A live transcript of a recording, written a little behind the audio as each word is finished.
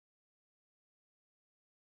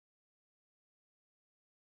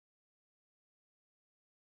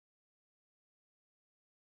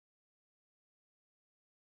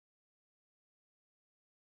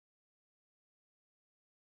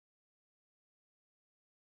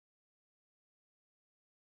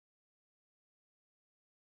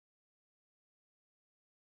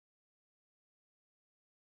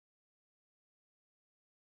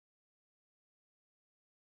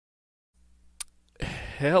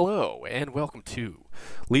Hello, and welcome to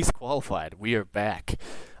Least Qualified. We are back,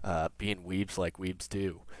 being weebs like weebs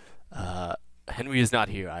do. Henry is not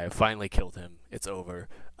here. I have finally killed him. It's over.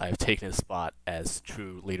 I have taken his spot as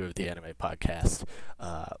true leader of the anime podcast.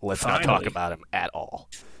 Let's not talk about him at all.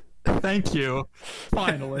 Thank you.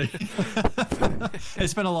 Finally.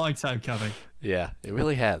 It's been a long time coming. Yeah, it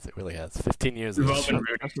really has. It really has. 15 years We've of all this been show.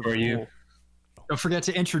 rooting for you. Don't forget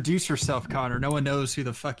to introduce yourself, Connor. No one knows who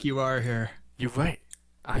the fuck you are here. You're right.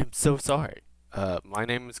 I'm so sorry. My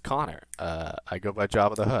name is Connor. I go by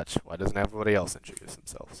Jabba the Hutt. Why doesn't everybody else introduce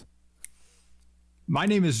themselves? My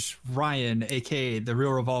name is Ryan, aka The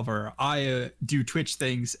Real Revolver. I do Twitch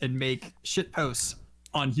things and make shit posts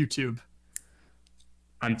on YouTube.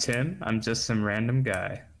 I'm Tim. I'm just some random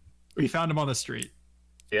guy. We found him on the street.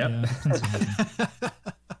 Yep. Yeah, that's right.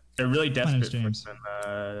 They're really name's desperate for James.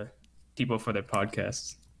 some people for their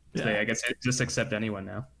podcasts. So Yeah. I guess they just accept anyone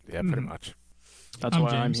now. Yeah, pretty much. That's I'm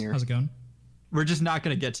why James. I'm here. How's it going? We're just not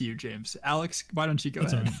going to get to you, James. Alex, why don't you go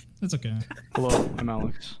That's ahead? alright. It's okay. Hello, I'm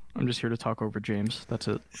Alex. I'm just here to talk over James. That's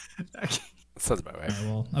it. Sounds about right. Alright,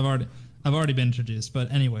 well, I've already been introduced,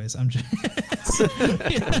 but anyways, I'm just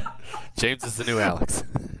James is the new Alex.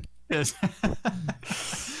 Yes.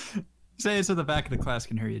 Say it so the back of the class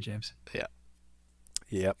can hear you, James.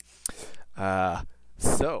 Yep.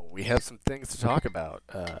 So we have some things to talk about.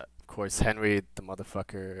 Of course, Henry, the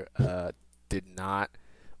motherfucker, did not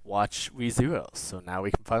watch ReZero, so now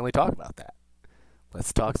we can finally talk about that.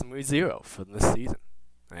 Let's talk some ReZero from this season,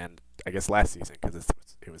 and I guess last season, because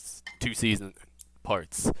it was 2 season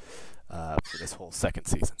parts for this whole second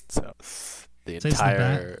season. So the Say something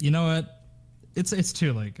entire bad. You know what? It's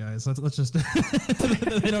too late, guys. Let's just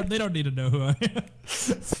they don't need to know who I am.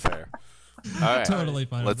 it's fair. All right, Totally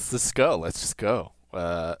fine. let's just go. Let's just go.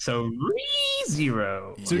 So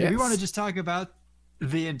ReZero. So do we Yes. want to just talk about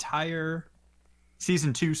the entire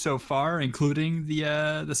season 2 so far, including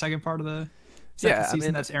the second part of the second Yeah, I season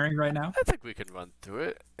mean- that's airing right now? I think we could run through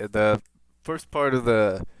it. The first part of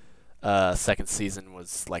the second season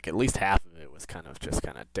was like at least half of it was kind of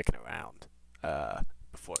dicking around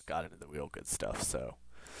before it got into the real good stuff. So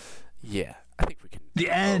yeah, I think we can. The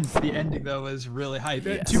ending though was really hype.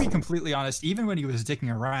 Yes. To be completely honest, even when he was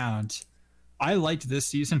dicking around, I liked this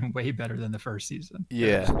season way better than the first season.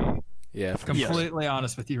 Yeah. Just being Yeah, for sure. completely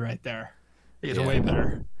honest with you right there. It's Yeah. way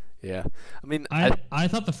better. Yeah, I mean, I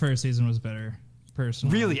thought the first season was better,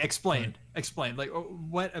 personally. Really, explain. Like,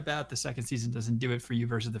 what about the second season doesn't do it for you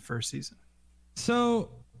versus the first season? So,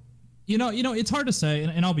 you know, it's hard to say,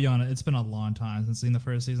 and I'll be honest, it's been a long time since seeing the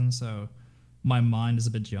first season, so my mind is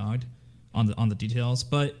a bit jogged on the details.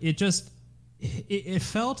 But it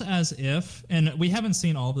felt as if, and we haven't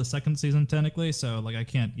seen all of the second season technically, so like I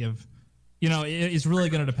can't give, it's really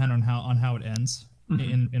going to depend on how it ends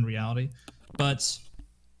in reality. But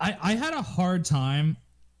I had a hard time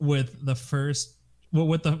with the first. Well,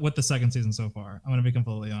 with the second season so far, I'm gonna be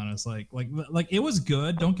completely honest. Like it was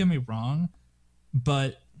good. Don't get me wrong,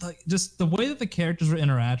 but like just the way that the characters were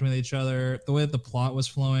interacting with each other, the way that the plot was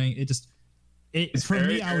flowing, It's for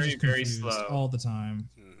very, me, I was very, just very confused slow. all the time.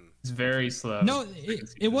 It's very slow. No,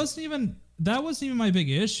 it wasn't even. That wasn't even my big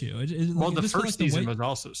issue. Well, it the just felt first like season way- was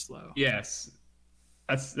also slow. Yes.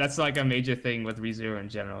 That's like a major thing with ReZero in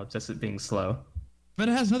general, just it being slow. but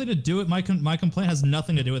it has nothing to do with my complaint. Has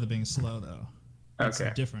nothing to do with it being slow though. It's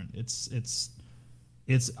Okay. different.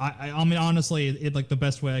 I mean, honestly, like the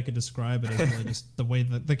best way I could describe it is really just the way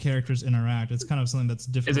that the characters interact. It's kind of something that's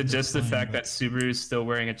different. Is it to just the explain, fact but- that Subaru is still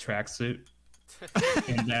wearing a tracksuit?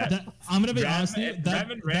 And that, I'm gonna be Ram- honest with you,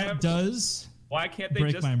 Ram and Ram- that does. why can't they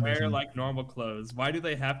break just my wear immersion. like normal clothes? Why do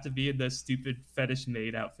they have to be in those stupid fetish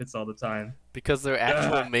maid outfits all the time? because they're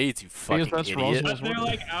actual Ugh. maids, you fucking that's idiot. Roswell's But they're work.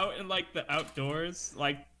 like out in like the outdoors,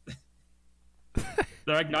 like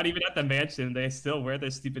they're like not even at the mansion. They still wear their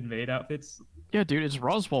stupid maid outfits. Yeah, dude, it's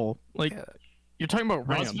Roswell. Like, Yeah. you're talking about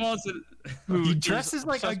Ram. Roswell's who He is dresses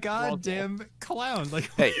like a obsessed with goddamn clown. Like,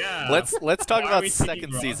 Hey, Yeah. let's talk Why are about we taking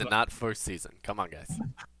second season, Roswell? not first season. Come on, guys.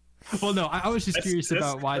 well, no, I was just That's- curious that's-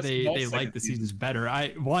 about why that's they all like second the season. seasons better.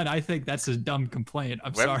 I think that's a dumb complaint.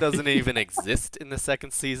 I'm Rem sorry. doesn't even exist in the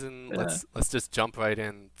second season. Yeah. Let's just jump right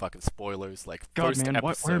in. Fucking spoilers. Like God, first man, why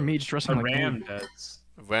are episode. maids dressing A like ram blue? does.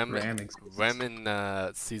 Rem Ram exists.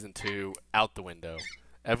 in season 2 out the window.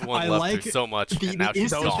 Everyone I loved like her so much, the- and now the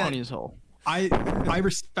she's That was instant gone. funny as hell. I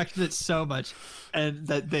respected it so much, and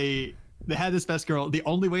that they had this best girl. The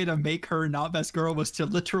only way to make her not best girl was to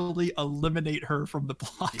literally eliminate her from the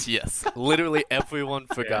plot. Yes, literally everyone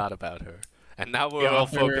forgot about her, and now we're The all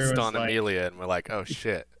author focused was on like- Amelia, and we're like, oh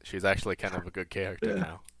shit, she's actually kind of a good character Yeah.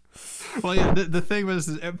 now. Well, yeah, the thing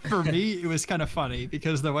was, for me, it was kind of funny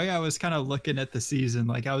because the way I was kind of looking at the season,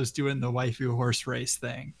 like I was doing the waifu horse race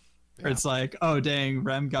thing, where it's like, oh, dang,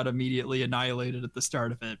 Rem got immediately annihilated at the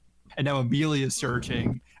start of it. And now Amelia's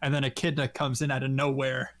surging, and then Echidna comes in out of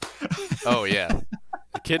nowhere. Oh, yeah.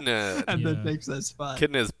 Echidna, and then Yeah. makes that spot.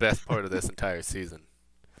 Echidna's best part of this entire season.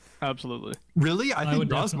 Absolutely. Really? I think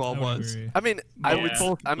would Roswell definitely- was. agree. I mean, I would.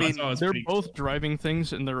 Yeah. I mean, Roswell was They're pretty- both driving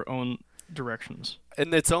things in their own directions.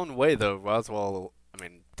 in its own way, though, Roswell. I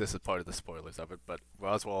mean, this is part of the spoilers of it, but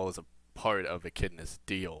Roswell is a part of Echidna's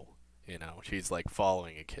deal. You know, she's like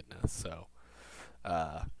following Echidna. So,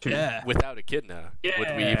 Yeah. without Echidna,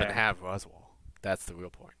 would we even Yeah. have Roswell? That's the real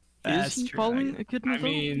point. That's Is he true. following Echidna? I though?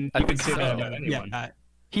 mean, I you could think say that so. about Yeah, anyone.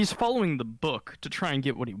 He's following the book to try and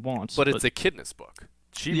get what he wants. But it's Echidna's book.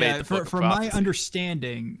 She yeah. made the For, book of for my prophecy.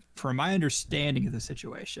 understanding, of the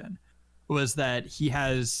situation, was that he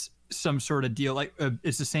has some sort of deal, like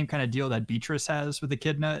it's the same kind of deal that Beatrice has with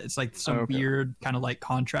Echidna. It's like some Okay. weird kind of like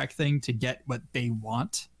contract thing to get what they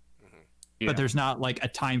want. Yeah. But there's not like a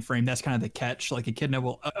time frame. That's kind of the catch. Like Echidna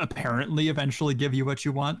will apparently eventually give you what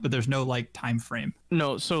you want, but there's no like time frame.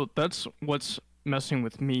 No, so that's what's messing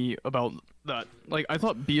with me about that. Like, I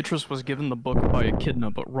thought Beatrice was given the book by Echidna,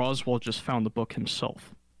 but Roswell just found the book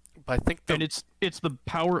himself. But I think the, And it's the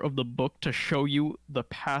power of the book to show you the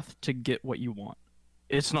path to get what you want.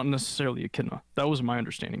 It's not necessarily Echidna. That was my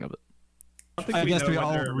understanding of it. I don't think I guess know we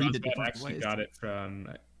all whether read it Roswell different actually ways. got it from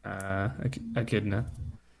Echidna.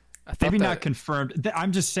 I thought Maybe that, not confirmed.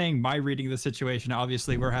 I'm just saying my reading of the situation.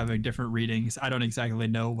 Obviously, we're having different readings. I don't exactly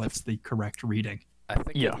know what's the correct reading. I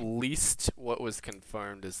think Yeah. at least what was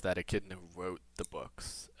confirmed is that Echidna wrote the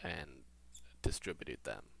books and distributed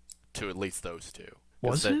them to at least those two. 'Cause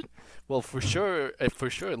Was that- it? Well, for sure,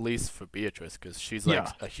 at least for Beatrice, because she's like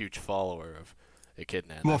Yeah. a huge follower of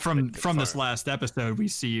Echidna. and Well, that's been from this confirmed. last episode, we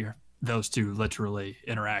see those two literally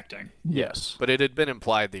interacting. Yes. But it had been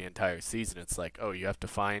implied the entire season. It's like, oh, you have to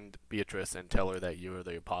find Beatrice and tell her that you are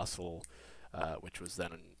the apostle, which was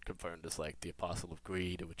then confirmed as like the apostle of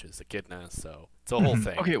greed, which is Echidna. So it's a whole Mhm.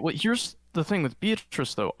 thing. Okay, well, here's the thing with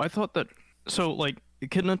Beatrice, though. I thought that... So, like,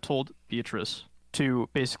 Echidna told Beatrice to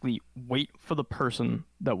basically wait for the person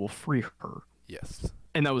that will free her. Yes.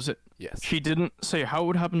 And that was it. Yes. She didn't say how it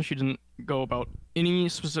would happen. She didn't go about any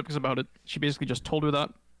specifics about it. She basically just told her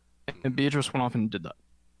that, and Beatrice went off and did that.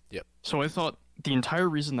 Yep. So I thought the entire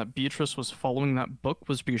reason that Beatrice was following that book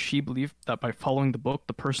was because she believed that by following the book,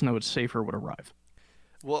 the person that would save her would arrive.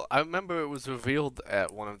 Well, I remember it was revealed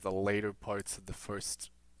at one of the later parts of the first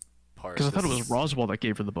part. Because I thought it This was is- Roswell that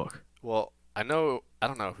gave her the book. Well, I don't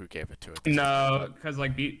know who gave it to her. No, because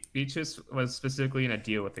like Beatrice was specifically in a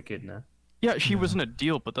deal with Echidna. Yeah, she was in a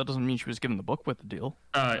deal, but that doesn't mean she was given the book with the deal.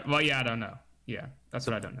 Well, yeah, I don't know. Yeah, that's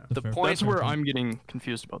what I don't know. The Fair- point, That's where I'm getting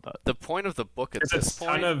confused about that. the point of the book at There's this a ton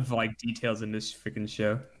point. of like details in this freaking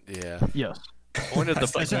show. Yeah. Yes. The point of the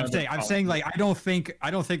That's book. That's what I'm another saying. I'm problem. saying like I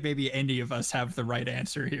don't think maybe any of us have the right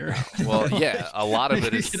answer here. Well, yeah, a lot of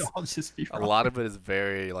it We is could all just be a wrong. lot of it is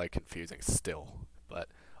very like confusing still. But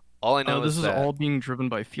all I know This is is that all being driven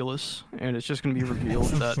by Felis, and it's just going to be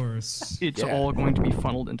revealed Of that course. it's Yeah. all going to be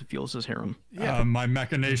funneled into Felis's harem. yeah, My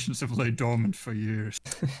machinations have laid dormant for years.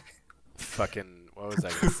 fucking what was I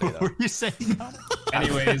gonna say What though? were you saying?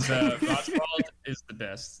 Anyways, Roswald is the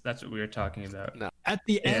best. That's what we were talking about. At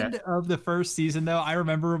the Yeah. end of the first season, though, I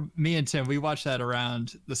remember me and Tim, we watched that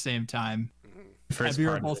around the same time. First and we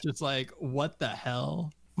were part of both it. just like, what the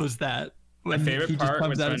hell was that? My When favorite he just part comes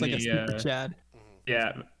was out as when like a he, super Chad.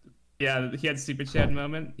 Yeah, he had Super Chad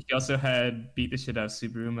moment. He also had beat the shit out of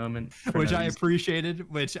Subaru moment. for Which no I reason. appreciated,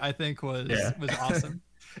 which I think was Yeah. was awesome.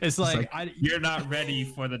 It's like, You're not ready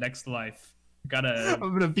for the next life. Gotta.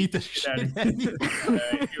 I'm gonna beat the shit out of you.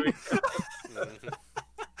 Here we go. Mhm.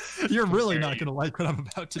 You're really not Sorry. gonna like what I'm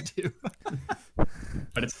about to do.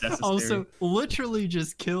 But it's necessary. Also, literally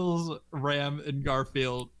just kills Ram and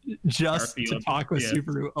Garfield just to Garfield, talk with yeah.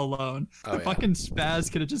 Subaru alone. Oh, The yeah. fucking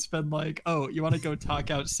spaz could have just been like, "Oh, you want to go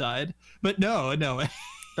talk outside?" But no.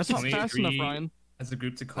 That's Can not we fast enough, agree Ryan. as a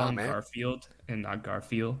group to call Oh, him man. Garfield and not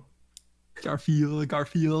Garfield.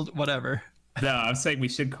 Garfield, whatever. No, I'm saying we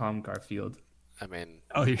should call him Garfield. I mean,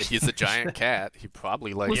 Oh, if he's a giant cat. He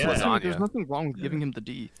probably likes Listen, Yeah. there's lasagna. nothing wrong with giving him the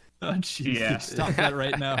D. Oh, jeez. Yeah. Stop that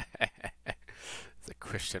right now. It's a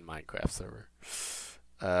Christian Minecraft server.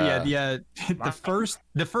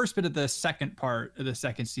 The first bit of the second part of the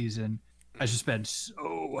second season has just been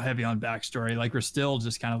so heavy on backstory. Like we're still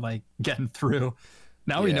just kind of like getting through.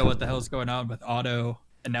 Now we Yeah. know what the hell's going on with Otto,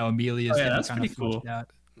 and now Amelia's Oh, yeah, getting that's kind of pretty cool. fleshed out.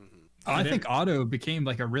 Mhm. I And think Otto became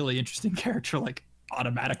like a really interesting character like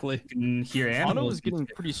automatically. You can hear Anna animals. was getting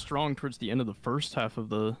pretty strong towards the end of the first half of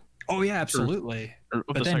the Oh yeah, absolutely. of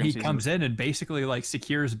But the then second he season. comes in and basically like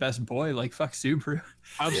secures best boy, like fuck Subaru.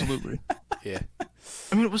 Absolutely. Yeah.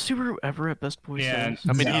 I mean, was Subaru ever at Best Boy Yeah. status?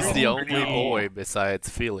 I mean, Yeah. he's the only Pretty- boy besides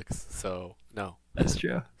Felix, so no. That's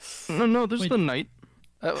true. No, there's Wait. the Knight.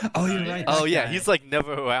 Oh, you're right. Oh that yeah, guy. he's like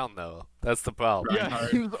never around though. That's the problem. Yeah,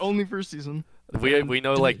 Reinhardt. he was only first season. We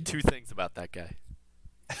know like two things about that guy.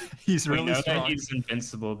 he's We really know that strong. he's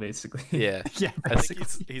invincible, basically. Yeah. Yeah, I think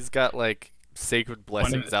basically. he's got like sacred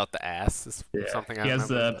blessings out the ass. Is something I He has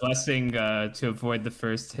remember. the blessing to avoid the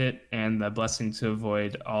first hit and the blessing to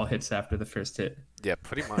avoid all hits after the first hit. Yeah,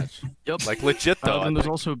 pretty much. Yep. Like legit though. I and there's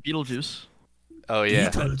think. also Beetlejuice. Oh yeah,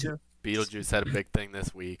 Beetlejuice. Beetlejuice had a big thing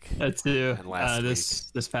this week. That too. And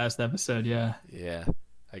last This past episode, yeah. Yeah,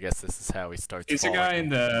 I guess this is how he starts. He's the falling. guy in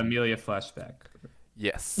the Amelia flashback.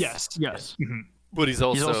 Yes. Yes. Mhm. But he's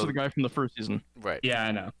also, He's also the guy from the first season. right. Yeah,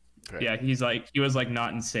 I know. Right. Yeah, he was like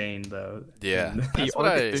not insane though. Yeah. And- The That's what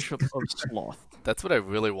I- Archbishop of Sloth. That's what I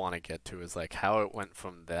really want to get to is like how it went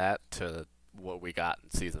from that to what we got in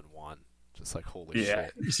season 1. Just like holy Yeah.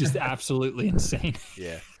 shit. It's just absolutely insane.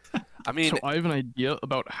 Yeah. I mean, So I have an idea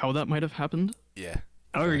about how that might have happened. yeah.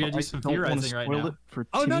 Oh, we're gonna I do some don't want to theorizing right spoil now. it for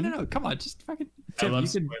Oh no, Timmy, no, no! Come on, just fucking. I Tim, love you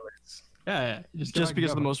can, spoilers. yeah, Just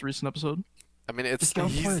because of the most recent episode. I mean, it's Just go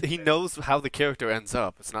for it. he knows how the character ends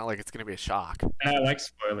up. It's not like it's gonna be a shock. And I like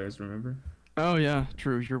spoilers, remember? Oh yeah,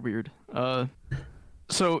 true. You're weird.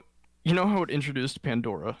 So you know how it introduced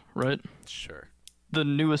Pandora, right? Sure. The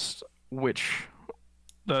newest witch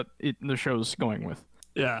that the show's going with.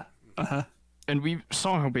 Yeah. Uh huh. And we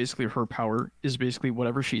saw how basically her power is basically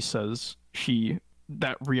whatever she says,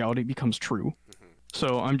 that reality becomes true.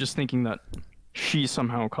 So I'm just thinking that she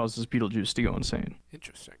somehow causes Beetlejuice to go insane.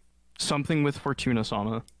 Interesting. Something with Fortuna,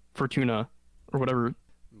 or whatever,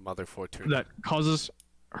 Mother Fortuna. that causes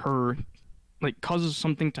her, causes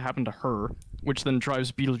something to happen to her, which then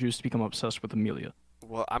drives Beetlejuice to become obsessed with Amelia.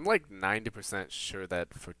 Well, I'm like 90% sure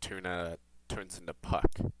that Fortuna turns into Puck,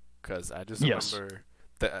 because I just Yes. remember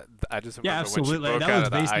that I just Yeah, remember when she absolutely. broke That out was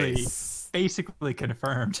of the basically- ice. Basically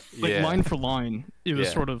confirmed. Yeah. Line for line, it was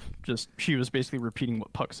Yeah. sort of just, she was basically repeating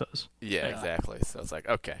what Puck says. Yeah, Yeah. exactly. So I was like,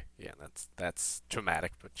 okay, yeah, that's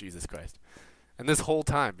traumatic, but Jesus Christ. And this whole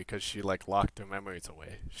time, because she like locked her memories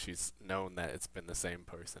away, she's known that it's been the same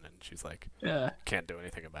person, and she's like, Yeah. can't do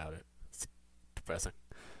anything about it. It's depressing.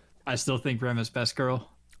 I still think Rem is best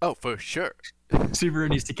girl. Oh, for sure. Subaru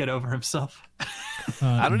needs to get over himself.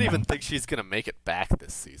 I don't no. even think she's gonna make it back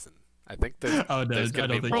this season. I think there's, Oh, no, there's I gonna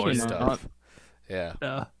don't be think more so. stuff. Yeah.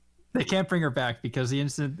 No. They can't bring her back because the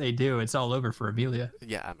instant they do, it's all over for Amelia.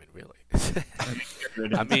 Yeah, I mean, really.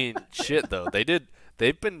 I mean, shit though.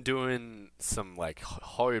 They've been doing some like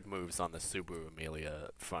hard moves on the Subaru Amelia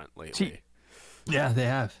front lately. Yeah, they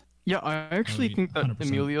have. Yeah, I actually Agreed, think that 100%.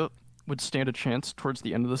 Amelia would stand a chance towards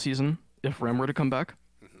the end of the season if Rem were to come back,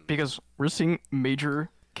 Mhm. because we're seeing major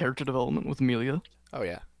character development with Amelia, Oh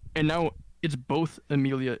yeah, and now it's both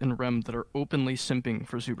Amelia and Rem that are openly simping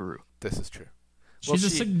for Subaru. this is true. She's a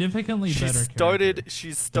significantly better character.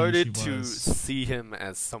 She's started she to was. see him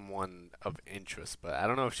as someone of interest, but I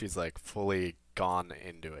don't know if she's like fully gone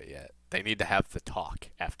into it yet. They need to have the talk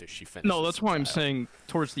after she finishes. No, that's the why I'm trial. saying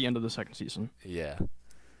towards the end of the second season. Yeah.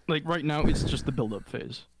 Like right now, it's just the build-up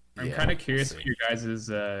phase. I'm yeah, kind we'll of curious see. what your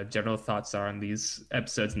guys' general thoughts are on these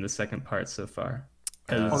episodes in the second part so far.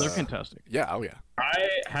 Oh, they're Uh, fantastic. Yeah. Oh yeah. I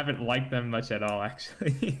haven't liked them much at all,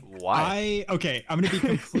 actually. Why? Okay, I'm gonna be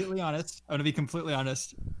completely honest.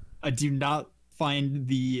 I do not find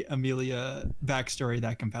the Amelia backstory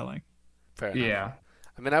that compelling. Fair enough. Yeah.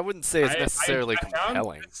 I mean, I wouldn't say it's necessarily I found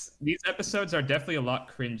compelling. these episodes are definitely a lot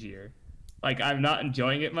cringier. Like I'm not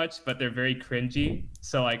enjoying it much, but they're very cringy.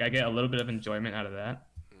 So like I get a little bit of enjoyment out of that.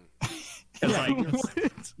 'Cause, like,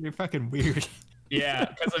 You're fucking weird. yeah,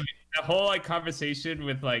 because the whole like conversation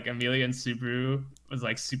with like Amelia and Subaru was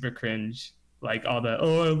like super cringe. Like all the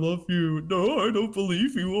I love you, no I don't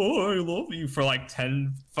believe you, I love you for like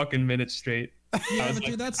 10 fucking minutes straight. Yeah, was but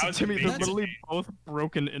dude, that's I was Timmy, they're amazed. literally both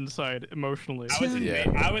broken inside emotionally. I was, Yeah.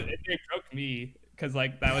 it broke me because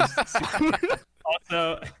like that was super,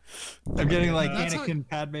 also I'm getting like That's how- Anakin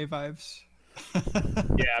Padme vibes.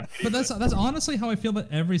 yeah. But that's honestly how I feel about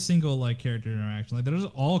every single like character interaction. Like they're just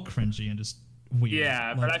all cringy and just weird.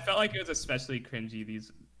 Yeah, but Like, I felt like it was especially cringy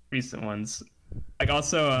these recent ones. Like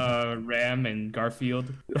also Ram and Garfield.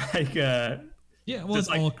 Like yeah, well, just it's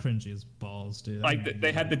like- all cringy as balls, dude.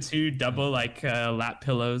 they had the two double like lap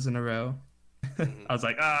pillows in a row. I was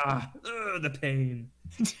like, the pain.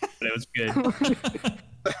 But it was good.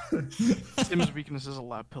 Tim's weakness is a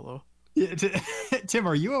lap pillow. Yeah, Tim,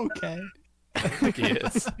 are you okay? He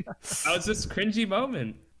is. That was this cringy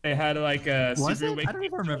moment. They had like a Was Subaru it? wake I don't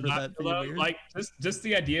even remember not that being below. weird. Like just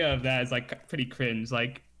the idea of that is like pretty cringe.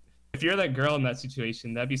 Like if you're that girl in that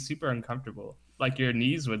situation, that'd be super uncomfortable. Like your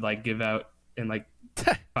knees would like give out in like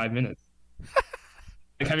 5 minutes.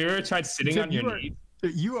 Like have you ever tried sitting Dude, on your you are- knees?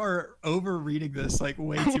 You are overreading this like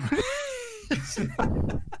way too much.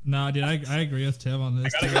 Nah, dude, I agree with Tim on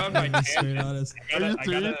this. I gotta go on my To be straight tangent. honest. I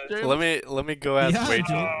gotta Let me go ask Yeah,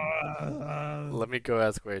 Rachel. Let me go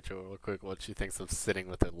ask Rachel real quick what she thinks of sitting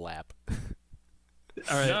with her lap.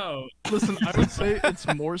 All right. no. Listen, I would say it's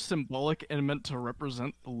more symbolic and meant to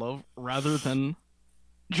represent the love rather than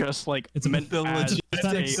just like It's meant The as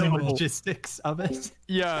logistics, a- logistics of it.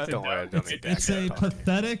 Yeah. Don't worry, I don't need It's that. a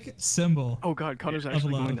pathetic symbol. Oh God, Connor's Of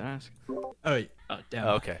actually love. going to ask. Oh, damn.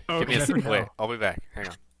 Okay, give me a Okay. second. Wait, I'll be back. Hang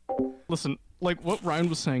on. Listen, like what Ryan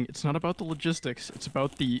was saying, it's not about the logistics. It's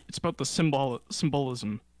about the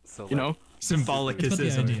symbolism. So You know? Symbolic It's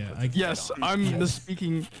is about the idea. Yes, I'm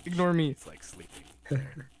misspeaking. Ignore me. it's like sleeping.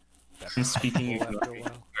 I'm speaking. After a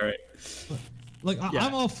while. All right. Like Yeah.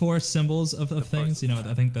 I'm all for symbols of things. You know, it's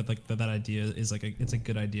I think that like that idea is like it's a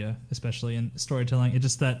good idea, especially in storytelling. It's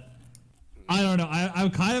just that I don't know. I'm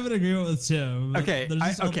kind of in agreement with Tim. Okay, there's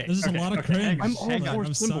just, okay, there's just okay, a lot of okay, cringe. I'm all Hang on, for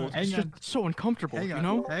I'm symbols. sorry. It's Hang just so uncomfortable, Hang on, you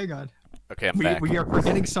know? hang on. Okay, I'm back. We are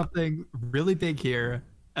forgetting something really big here,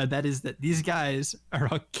 and that is that these guys are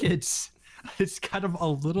all kids. It's kind of a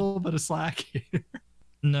little bit of slack here.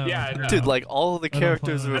 No, Yeah, no. Dude, like all of the I don't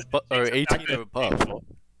characters follow are 18 or above.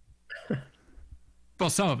 Well,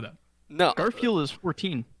 some of them. No, Garfield is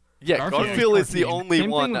 14. yeah, Garfield Garfield is is the 14. only Same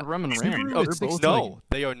one. thing with Rem and Ram. Subaru Oh, is They're both 16. no,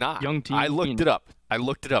 they are not. young teen. I looked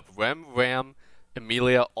it up. Rem,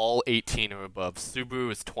 Emilia, all 18 or above.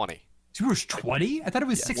 Subaru is 20. Subaru's 20? I thought it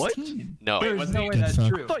was Yes. 16. No, There's wasn't no he? way that's Good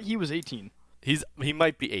fuck. true. I thought he was 18. he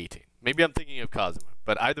might be 18. Maybe I'm thinking of Cosmo.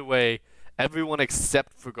 But either way, everyone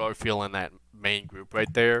except for Garfield in that main group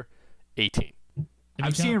right there, 18. If you I'm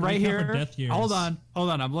count- seeing if you right count for here. Death years, Hold on.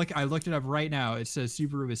 I looked it up right now. It says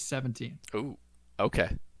Subaru is 17. Ooh, okay.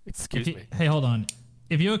 Excuse me. Hey, hold on.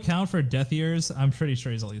 If you account for death years, I'm pretty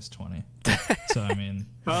sure he's at least 20. So I mean,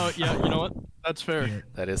 Oh yeah, you know what? That's fair. yeah.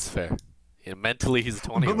 That is fair. Yeah, mentally, he's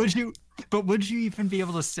 20. But would you even be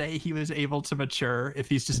able to say he was able to mature if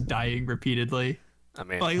he's just dying repeatedly? I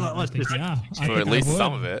mean, Like, I let's think, just. yeah. I For think at I least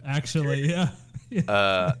some would, of it. Actually, yeah.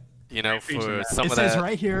 you know, appreciate for that. some It of says that,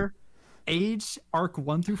 right here, age arc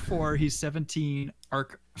 1 through 4, he's 17.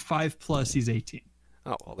 Arc 5 plus, he's 18.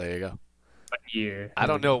 oh well, there you go. Year. I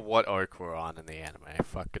don't know what arc we're on in the anime.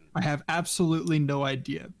 Fucking I have absolutely no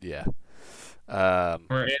idea. yeah.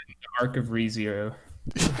 We're in the arc of ReZero.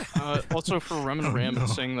 Also for Rem and Ram,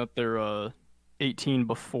 it's saying that they're 18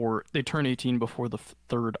 before they turn 18 before the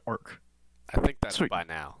third arc. I think that's Sweet. by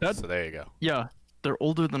now. That- So there you go. Yeah, they're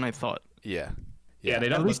older than I thought. Yeah. Yeah, they At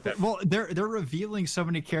don't least, look that. well, they're revealing so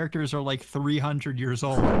many characters are like 300 years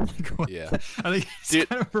old. Like, what- Yeah. I think it's Dude,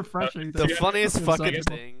 kind of refreshing. The that- funniest it's fucking like-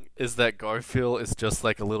 thing is that Garfield is just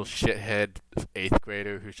like a little shithead 8th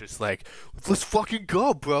grader who's just like, let's fucking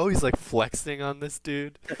go, bro. He's like flexing on this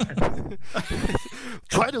dude.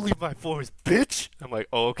 Try to leave my forest, bitch. I'm like,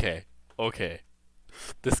 oh, okay. Okay.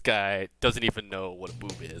 This guy doesn't even know what a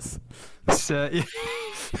boob is.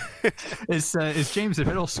 It's James in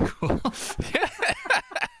middle school.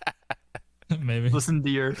 Maybe. listen to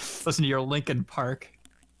your Lincoln Park.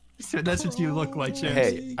 So that's what you look like, James.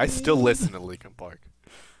 Hey, I still listen to Linkin Park.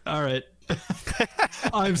 All right.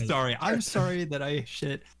 I'm sorry that I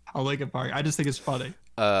shit on Lincoln Park. I just think it's funny.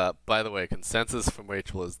 By the way, consensus from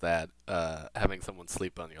Rachel is that having someone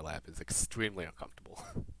sleep on your lap is extremely uncomfortable.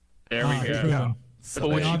 There we go. Proven. So But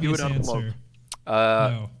would there you you do it Obvious out of love? answer. go.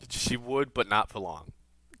 No. She would, but not for long.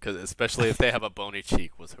 Because especially if they have a bony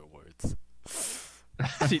cheek, was her words.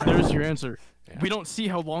 See, there's your answer. Yeah. We don't see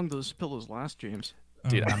how long those pillows last, James.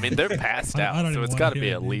 Dude, Oh. I mean, they're passed I out, don't so even it's wanna got to hear be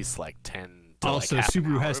it, at dude. least like 10 to Also, like half an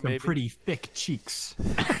Subaru hour, has some maybe. pretty thick cheeks.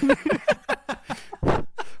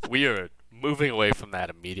 We are moving away from that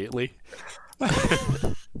immediately.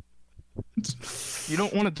 You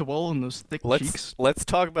don't want to dwell on those thick cheeks. Let's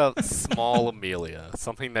talk about small Amelia,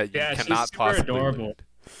 something that you Yeah, she's cannot super possibly adorable. read.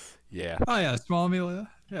 Yeah, Oh yeah, small Amelia.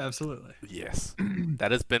 Yeah, absolutely. yes.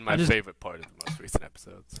 That has been my just- favorite part of the most recent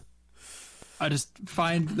episodes. I just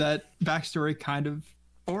find that backstory kind of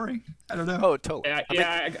boring. I don't know. Oh, totally.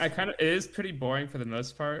 Yeah, I kind of. It is pretty boring for the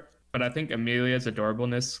most part, but I think Amelia's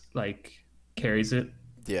adorableness like carries it.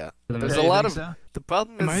 Yeah. For the There's most a you lot think of so? the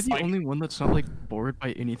problem Am I is the like- only one that's not like bored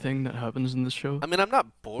by anything that happens in this show? I mean, I'm not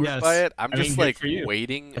bored Yes. by it. I'm I mean, just good like for you.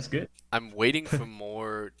 waiting. That's good. I'm waiting for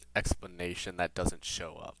more explanation that doesn't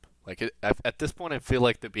show up. Like at this point, I feel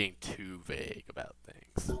like they're being too vague about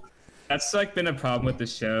things. That's like been a problem with the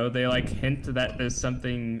show. They like hint that there's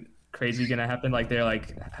something crazy gonna happen. Like they're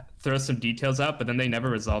like throw some details out, but then they never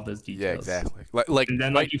resolve those details. Yeah, exactly. Like And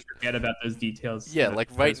then right, like you forget about those details. yeah, that like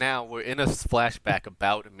right first- now we're in a flashback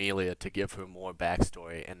about Amelia to give her more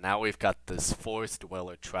backstory, and now we've got this forest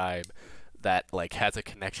dweller tribe that like has a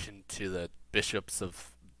connection to the bishops of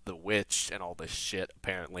the witch and all this shit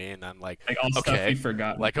apparently, and I'm like, Like all stuff okay, we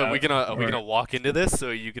forgot. like are we about, gonna walk into this, or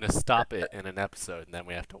are you gonna stop it in an episode and then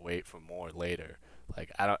we have to wait for more later?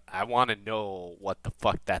 Like I want to know what the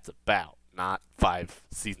fuck that's about, not 5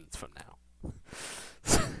 seasons from now.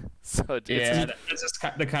 So Yeah, that's just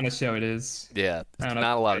the kind of show it is. yeah, I don't know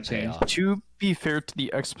not a if lot it's of gonna change. payoff. To be fair to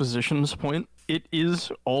the exposition's point, it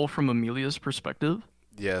is all from Amelia's perspective.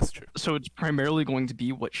 Yeah, that's true. So it's primarily going to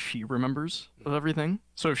be what she remembers of everything.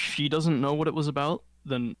 So if she doesn't know what it was about,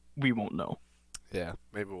 then we won't know. Yeah,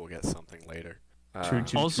 maybe we'll get something later. True.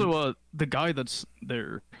 Also, the guy that's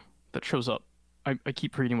there that shows up, I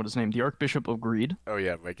keep reading what his name, the Archbishop of Greed. Oh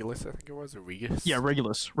yeah, Regulus, I think it was, or Regus. Yeah,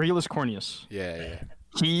 Regulus Cornelius. Yeah.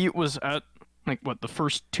 He was at like what the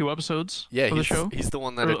first 2 episodes Yeah, of the show. he's the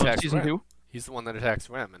one that Or of attacks season Rem. 2. He's the one that attacks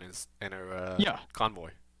Rem in her Yeah. convoy.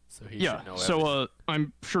 So he Yeah. should know So everything.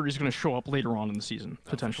 I'm sure he's gonna show up later on in the season Oh,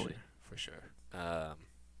 potentially, for sure.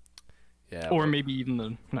 Yeah. or well, maybe even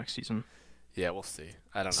the next season. yeah, we'll see.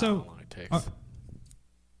 I don't know So, how long it takes.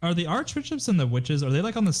 Are the archbishops and the witches, are they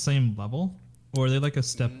like on the same level? Or are they like a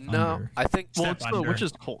step No, under? I think Well, Step it's the under.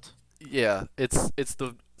 witch's cult. yeah, it's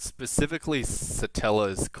the specifically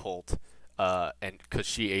Satella's cult, and because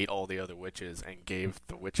she ate all the other witches and gave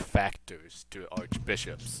the witch factors to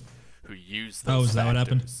archbishops, who used Oh, those is that what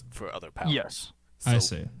happened? factors for other powers. Yes. I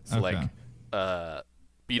So- see. So Okay. like,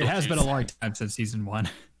 It has been a Beetlejuice- long time since season 1.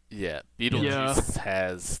 Yeah, Beetlejuice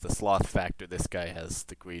has the sloth factor. This guy has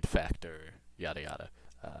the greed factor. Yada yada.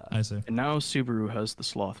 I see. And now Subaru has the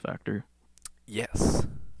sloth factor. Yes,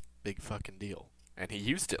 big fucking deal. And he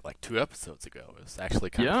used it like 2 episodes ago. It was actually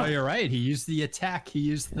kind Yeah. Oh, you're right. He used the attack. He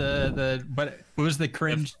used the what was the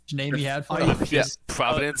cringe name he had for Oh, it? yeah,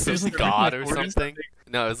 Providence Fist of of God or Providence. something.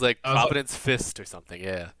 No, it was like I was like- Providence Fist or something.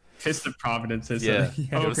 Yeah, Fist of Providence is yeah.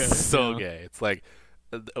 a, It was Okay, so yeah. gay. It's like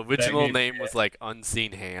the original That name game, was like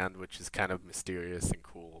Unseen Hand, which is kind of mysterious and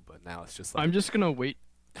cool. But now it's just like I'm just gonna wait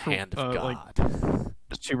for Hand of like God.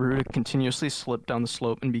 Subaru to continuously slip down the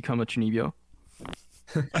slope and become a Chunibyo.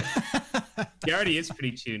 he already is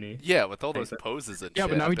pretty tuny. Yeah, with all those Thanks. poses and Yeah, shit.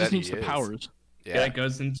 but now I he just bet needs the is. powers. Yeah, Yeah, it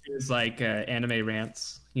goes into his like anime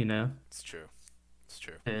rants, you know. it's true. It's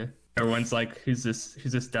true. Yeah. Everyone's like, who's this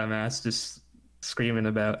dumbass just screaming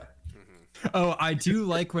about? Oh, I do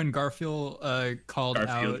like when Garfield called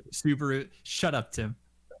Garfield. out Subaru. Shut up, Tim.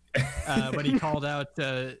 When he called out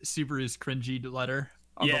Subaru's cringy letter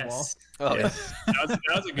on the wall. Yes. Oh yeah. Yes. That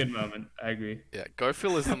was a good moment. I agree. Yeah,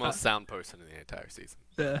 Garfield is the most sound person in the entire season.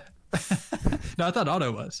 No, I thought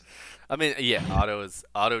Otto was. I mean, yeah,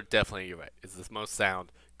 Otto definitely. You're right. Is the most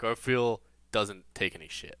sound. Garfield doesn't take any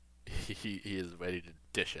shit. He is ready to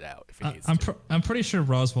dish it out if he needs to. I'm pretty sure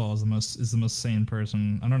Roswell is the most sane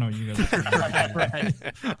person. I don't know what you guys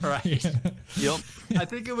are Right. Yep. I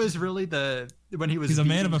think it was really when he was. He's a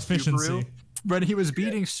man of beating efficiency. Subaru, when he was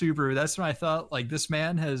beating Subaru, that's when I thought like this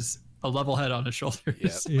man has a level head on his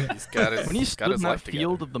shoulders. Yeah, he's got his, When he got stood his in that life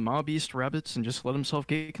field together. of the mob east rabbits and just let himself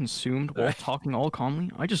get consumed while talking all calmly,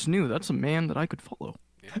 I just knew that's a man that I could follow.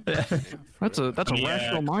 Yeah, for That's real. a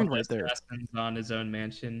rational mind right there. Assassins on his own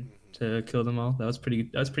mansion to kill them all. That was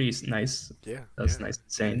pretty nice. Yeah, That was yeah. nice,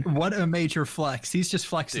 insane. What a major flex. He's just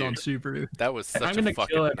flexing on Subaru. That was I'm such a gonna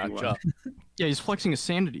fucking kill nut everyone. job. Yeah, he's flexing his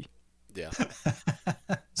sanity. Yeah.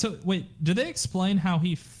 So wait, did they explain how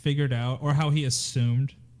he figured out or how he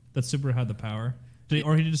assumed that Subaru had the power? Did he,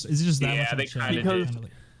 or is he just that Yeah, much of a they chick? kinda did. Kinda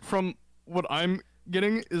like- From what I'm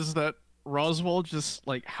getting is that Roswell just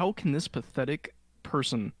like, how can this pathetic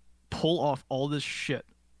person pull off all this shit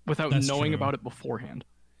without That's knowing true. about it beforehand?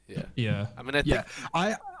 Yeah. Yeah. I mean, I think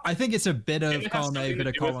Yeah, I think it's a bit It of has column A, something bit to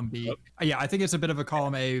of do with column the B. book. Yeah, I think it's a bit of a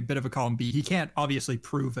column A, bit of a column B. He can't obviously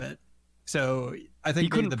prove it, so I He think maybe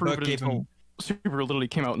couldn't the prove book it gave until him. Subaru literally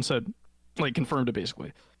came out and said, like, confirmed it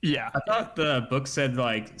basically. Yeah. I thought the book said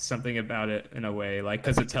like something about it in a way, like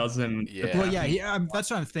because it tells him. Yeah. Well, yeah, that's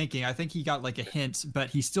what I'm thinking. I think he got like a hint, but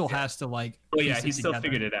he still has to like. Well, yeah, piece it he still together.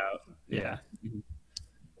 figured it out. Yeah.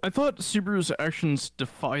 I thought Subaru's actions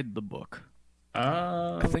defied the book.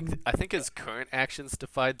 I think his current actions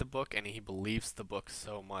defied the book, and he believes the book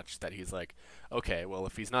so much that he's like, okay, well,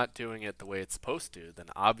 if he's not doing it the way it's supposed to, then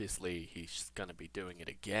obviously he's gonna be doing it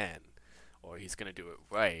again, or he's gonna do it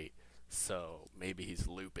right. So maybe he's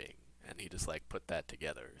looping, and he just like put that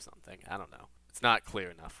together or something. I don't know. It's not clear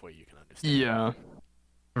enough where you can understand. Yeah.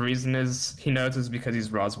 The reason is he knows it's because he's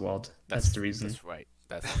Roswald. That's the reason. That's right.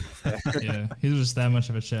 That's Yeah, he's just that much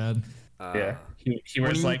of a Chad. Yeah, he When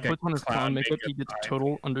wears he like a puts on his clown clown makeup, he makeup gets vibe.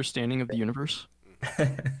 total understanding of the universe.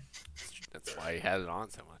 That's why he had it on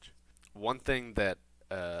so much. One thing that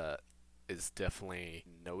is definitely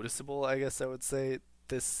noticeable, I guess I would say,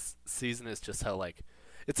 this season is just how like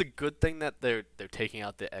it's a good thing that they're taking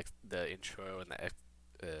out the intro and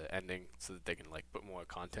the ending so that they can like put more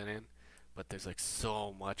content in. But there's like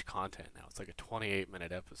so much content now. It's like a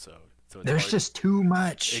 28-minute episode. So it's There's hard- just too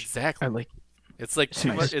much. exactly. I like. It's like too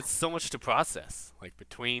Nice. much. It's so much to process. Like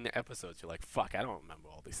between episodes, you're like, "Fuck, I don't remember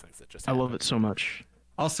all these things that just." I love happened." it so much.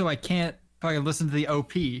 Also, I can't fucking listen to the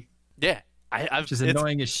OP, Yeah, I've. which is It's,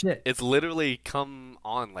 annoying as shit. it's literally come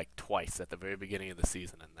on like twice at the very beginning of the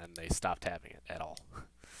season, and then they stopped having it at all.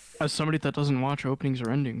 As somebody that doesn't watch openings or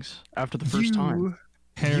endings after the first time,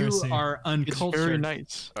 Heresy. You are it's uncultured. very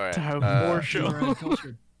nice All right, to have uh, more You are show.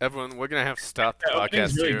 uncultured. Everyone, we're gonna have to stop the That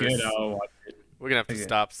opening's podcast really here. good. I'll watch it. We're gonna have to Okay.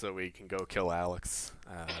 stop so we can go kill Alex.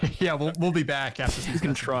 Yeah, we'll be back after You this.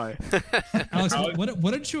 can try. Alex,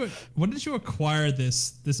 what did you acquire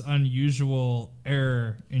this unusual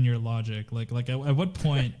error in your logic? Like at what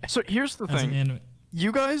point So here's the as an thing: anime?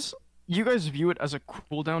 you guys view it as a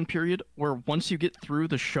cooldown period where once you get through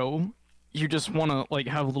the show, you just want to like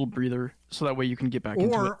have a little breather so that way you can get back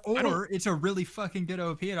into it. Or it's a really fucking good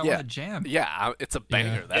OP and I Yeah. want to jam. Yeah, it's a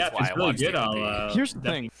banger. That's Yeah, if why it's I really watched good, it. I'll, Here's the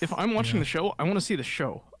definitely- thing: if I'm watching Yeah. the show, I want to see the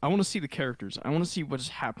show. I want to see the characters. I want to see what is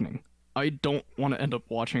happening. I don't want to end up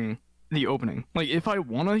watching the opening. Like if I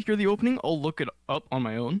want to hear the opening, I'll look it up on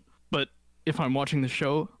my own. But if I'm watching the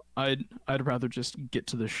show, I'd rather just get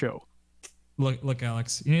to the show. Look,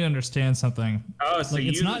 Alex, you need to understand something. Oh, so Like,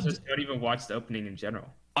 it's you not- just don't even watch the opening in general.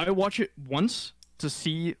 I watch it once to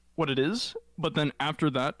see what it is, but then after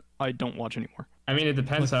that, I don't watch anymore. I mean, it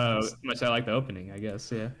depends Look, how it's- much I like the opening. I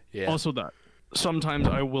guess. Yeah. Yeah. Also that. Sometimes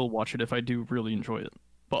I will watch it if I do really enjoy it,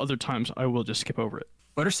 but other times I will just skip over it.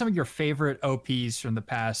 What are some of your favorite OPs from the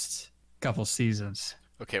past couple seasons?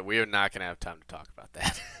 Okay, we are not gonna have time to talk about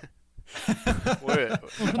that. we're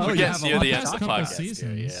Oh, we're you getting have a near lot the to end of talk the about. podcast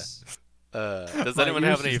here, yeah. Does My anyone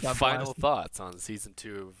ears have any just got final blasted. thoughts on season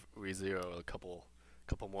 2 of ReZero? A couple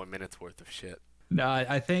more minutes worth of shit. No,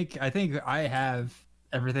 I think I have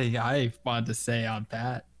everything I wanted to say on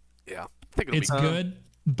that. Yeah, I think it'll It's be good,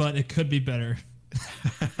 but it could be better.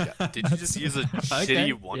 Yeah. Did you just use a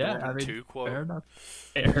shitty Wonder yeah, Woman I mean, 2 quote? Fair enough.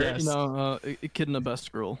 It hurts. A kid and a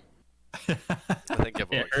best girl. I think I've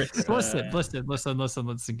It already hurts.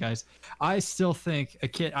 Listen, guys. I still think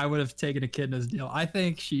I would have taken a kid in his deal. I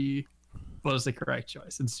think she was the correct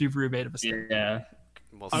choice, and Subaru made a mistake. Yeah.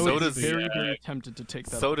 Well, I so was does very, very tempted to take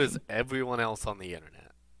that. so does option. everyone else on the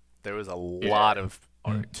internet. There was a lot of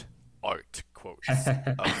art quotes of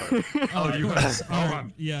her. Oh, you- oh,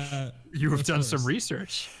 yeah. You have Of done some course.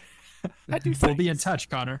 research. I do We'll be in things. touch,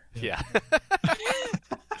 Connor. Yeah.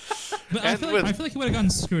 But I And feel, with- like, he would have gotten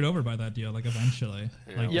screwed over by that deal, like eventually.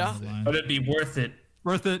 Like, Yeah. down the line. But it'd be worth it.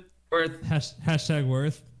 Worth it. Worth. Hashtag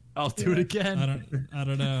worth. I'll do it again. I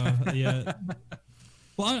don't know. Yeah.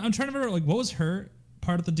 Well, I'm trying to remember, like, what was her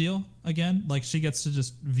part of the deal again? Like, she gets to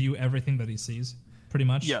just view everything that he sees, pretty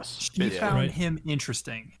much. Yes. She Yeah. found Right. him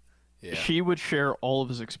interesting. Yeah. She would share all of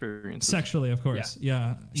his experiences. Sexually, of course.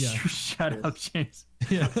 Yeah. Yeah. Shut up, James.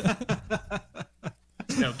 Yeah.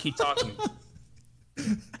 No, keep talking.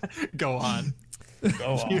 Go on.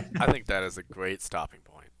 Go on. I think that is a great stopping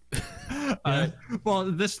point.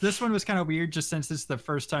 Well, this one was kind of weird, just since it's the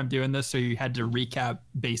first time doing this, so you had to recap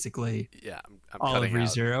basically Yeah, I'm all of cutting out,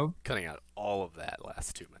 ReZero. cutting out all of that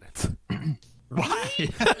last 2 minutes. Why?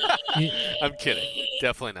 I'm kidding.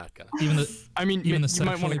 Definitely not gonna. Even the I mean, Even you the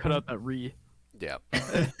might want sexually to cut out that re. Yeah.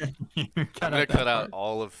 You I'm cut gonna out cut that out part.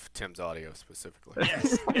 all of Tim's audio specifically.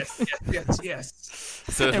 Yes.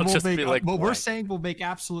 So it'll And we'll just make, be like what we're blank. saying will make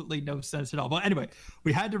absolutely no sense at all. Well, anyway,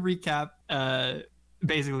 we had to recap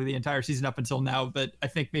basically the entire season up until now, but I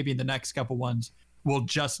think maybe in the next couple ones we'll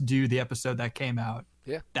just do the episode that came out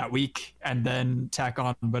that week and then tack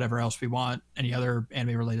on whatever else we want, any other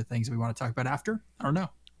anime related things that we want to talk about after. I don't know.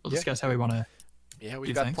 We'll Yeah. discuss how we want to. Yeah, we've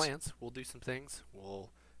do got things. plans. We'll do some things.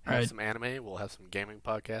 We'll have Alright. some anime. We'll have some gaming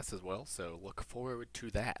podcasts as well. So look forward to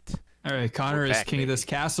that. All right, Connor We're is back, king of baby. this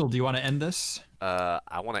castle. Do you want to end this? I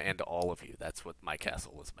want to end all of you. That's what my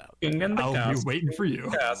castle is about. I'll be waiting for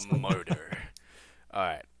you. Murder. All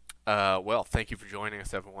right. Well, thank you for joining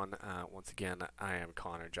us, everyone. Once again, I am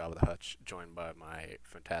Connor, Jabba the Hutch, joined by my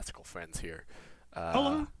fantastical friends here.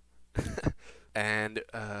 Hello. And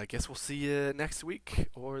I guess we'll see you next week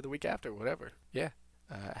or the week after, whatever. Yeah.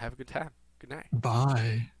 Have a good time. Good night.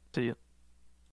 Bye. See ya.